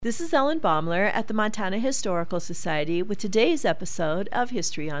This is Ellen Baumler at the Montana Historical Society with today's episode of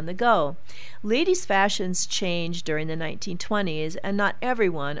History on the Go. Ladies' fashions changed during the 1920s, and not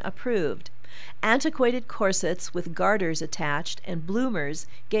everyone approved. Antiquated corsets with garters attached and bloomers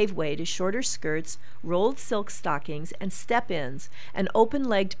gave way to shorter skirts, rolled silk stockings, and step-ins, an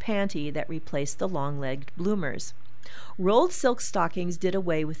open-legged panty that replaced the long-legged bloomers. Rolled silk stockings did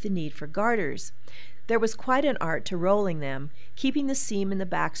away with the need for garters. There was quite an art to rolling them, keeping the seam in the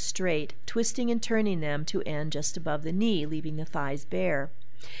back straight, twisting and turning them to end just above the knee, leaving the thighs bare.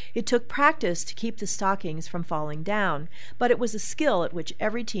 It took practice to keep the stockings from falling down, but it was a skill at which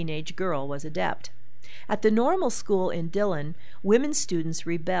every teenage girl was adept. At the normal school in Dillon, women students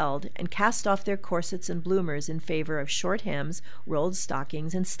rebelled and cast off their corsets and bloomers in favor of short hems, rolled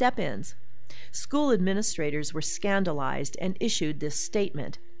stockings, and step-ins. School administrators were scandalized and issued this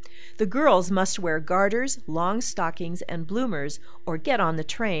statement: "The girls must wear garters, long stockings, and bloomers, or get on the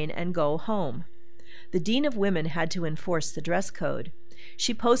train and go home." The Dean of Women had to enforce the dress code.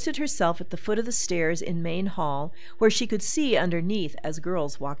 She posted herself at the foot of the stairs in Main Hall, where she could see underneath as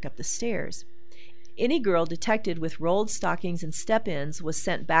girls walked up the stairs. Any girl detected with rolled stockings and step-ins was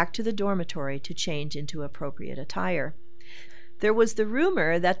sent back to the dormitory to change into appropriate attire. There was the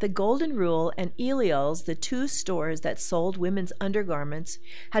rumor that the Golden Rule and Eliel's, the two stores that sold women's undergarments,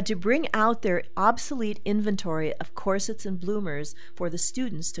 had to bring out their obsolete inventory of corsets and bloomers for the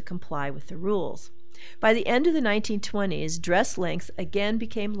students to comply with the rules. By the end of the 1920s, dress lengths again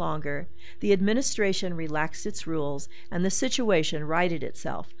became longer, the administration relaxed its rules, and the situation righted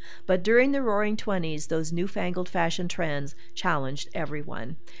itself. But during the Roaring '20s, those newfangled fashion trends challenged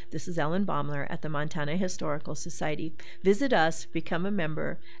everyone. This is Ellen Baumler at the Montana Historical Society. Visit us, become a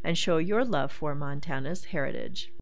member, and show your love for Montana's heritage.